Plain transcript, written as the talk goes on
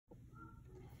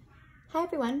Hi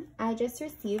everyone, I just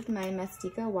received my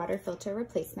Mestica water filter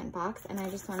replacement box and I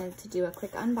just wanted to do a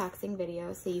quick unboxing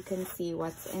video so you can see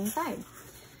what's inside.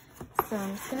 So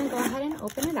I'm just going to go ahead and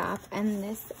open it up, and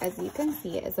this, as you can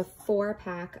see, is a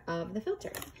 4-pack of the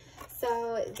filters.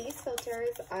 So these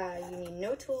filters, you need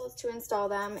no tools to install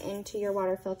them into your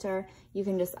water filter. You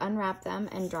can just unwrap them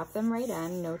and drop them right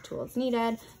in, no tools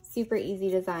needed. Super easy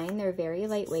design, they're very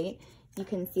lightweight. You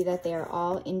can see that they are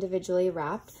all individually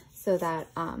wrapped so that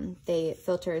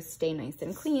filters stay nice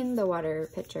and clean. The water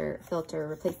pitcher filter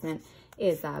replacement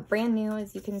is brand new,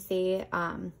 as you can see,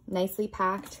 nicely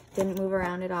packed, didn't move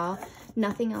around at all.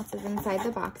 Nothing else is inside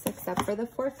the box except for the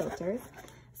 4 filters.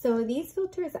 So these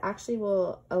filters actually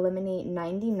will eliminate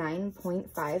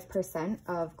 99.5%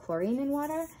 of chlorine in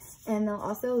water, and they'll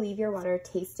also leave your water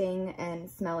tasting and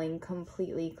smelling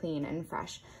completely clean and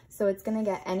fresh. So it's gonna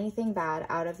get anything bad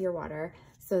out of your water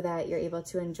so that you're able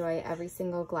to enjoy every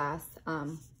single glass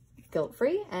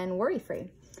guilt-free and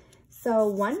worry-free. So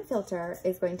one filter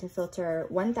is going to filter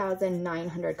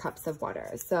 1,900 cups of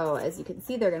water. So as you can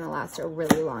see, they're gonna last a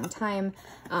really long time.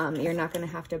 You're not gonna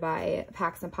have to buy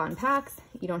packs upon packs.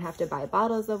 You don't have to buy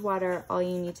bottles of water. All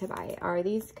you need to buy are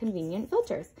these convenient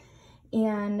filters.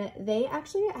 And they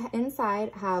actually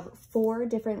inside have 4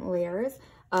 different layers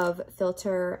of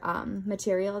filter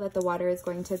material that the water is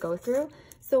going to go through.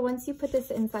 So once you put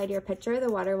this inside your pitcher,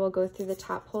 the water will go through the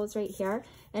top holes right here,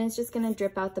 and it's just gonna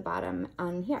drip out the bottom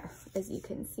on here. As you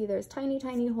can see, there's tiny,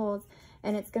 tiny holes,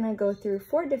 and it's gonna go through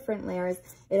 4 different layers.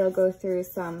 It'll go through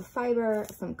some fiber,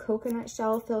 some coconut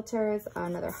shell filters,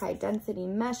 another high density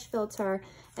mesh filter,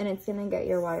 and it's gonna get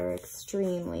your water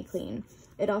extremely clean.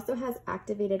 It also has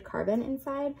activated carbon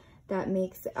inside that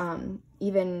makes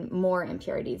even more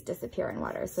impurities disappear in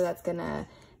water. So that's gonna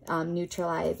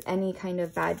neutralize any kind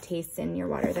of bad taste in your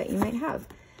water that you might have.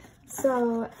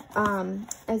 So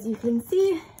as you can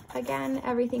see, again,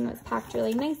 everything was packed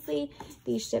really nicely.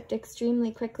 These shipped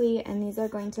extremely quickly, and these are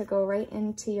going to go right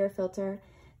into your filter.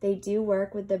 They do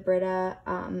work with the Brita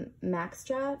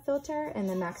Maxtra filter and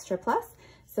the Maxtra Plus.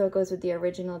 So it goes with the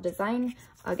original design.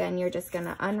 Again, you're just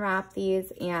gonna unwrap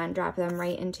these and drop them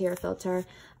right into your filter.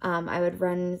 I would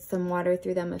run some water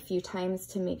through them a few times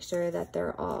to make sure that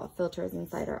filters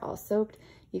inside are all soaked.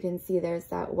 You can see there's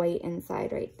that white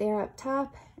inside right there up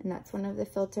top, and that's one of the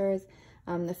filters,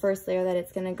 the first layer that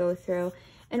it's gonna go through.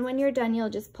 And when you're done, you'll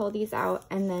just pull these out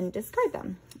and then discard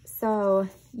them. So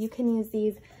you can use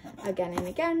these again and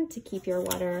again to keep your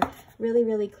water really,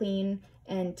 really clean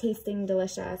and tasting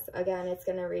delicious. Again, it's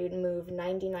gonna remove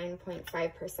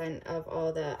 99.5% of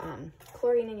all the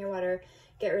chlorine in your water,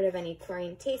 get rid of any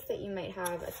chlorine taste that you might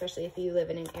have, especially if you live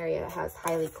in an area that has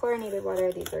highly chlorinated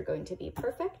water. These are going to be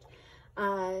perfect.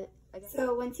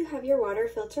 So once you have your water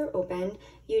filter open,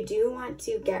 you do want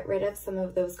to get rid of some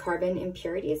of those carbon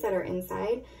impurities that are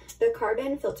inside. The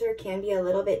carbon filter can be a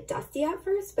little bit dusty at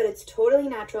first, but it's totally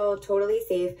natural, totally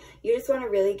safe. You just want to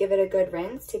really give it a good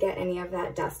rinse to get any of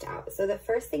that dust out. So the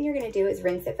first thing you're going to do is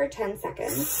rinse it for 10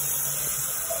 seconds.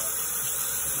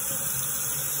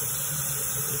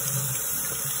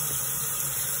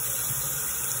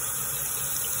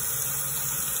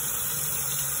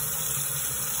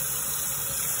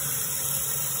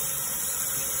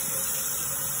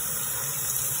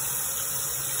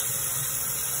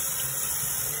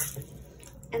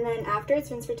 And then after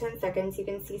it's rinsed for 10 seconds, you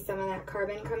can see some of that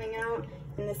carbon coming out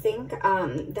in the sink.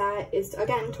 That is,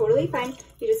 again, totally fine.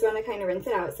 You just want to kind of rinse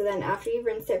it out. So then after you've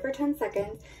rinsed it for 10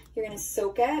 seconds, you're going to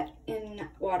soak it in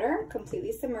water,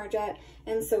 completely submerge it,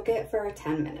 and soak it for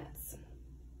 10 minutes.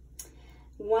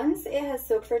 Once it has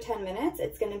soaked for 10 minutes,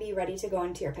 it's going to be ready to go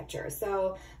into your pitcher.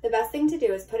 So the best thing to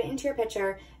do is put it into your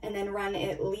pitcher and then run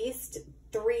at least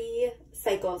 3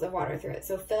 cycles of water through it.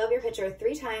 So fill up your pitcher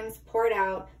 3 times, pour it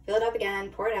out, fill it up again,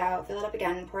 pour it out, fill it up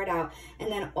again, pour it out. And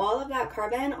then all of that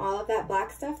carbon, all of that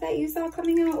black stuff that you saw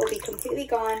coming out will be completely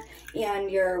gone,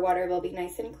 and your water will be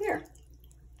nice and clear.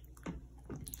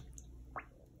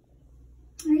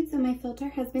 All right, so my filter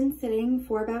has been sitting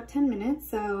for about 10 minutes,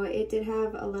 so it did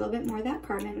have a little bit more of that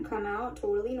carbon come out,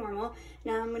 totally normal.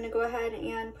 Now I'm gonna go ahead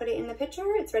and put it in the pitcher.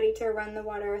 It's ready to run the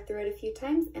water through it a few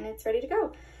times, and it's ready to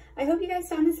go. I hope you guys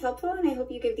found this helpful, and I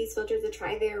hope you give these filters a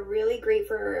try. They're really great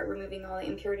for removing all the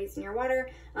impurities in your water.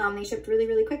 They shipped really,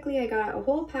 really quickly. I got a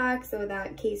whole pack, so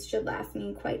that case should last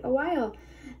me quite a while.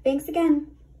 Thanks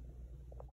again.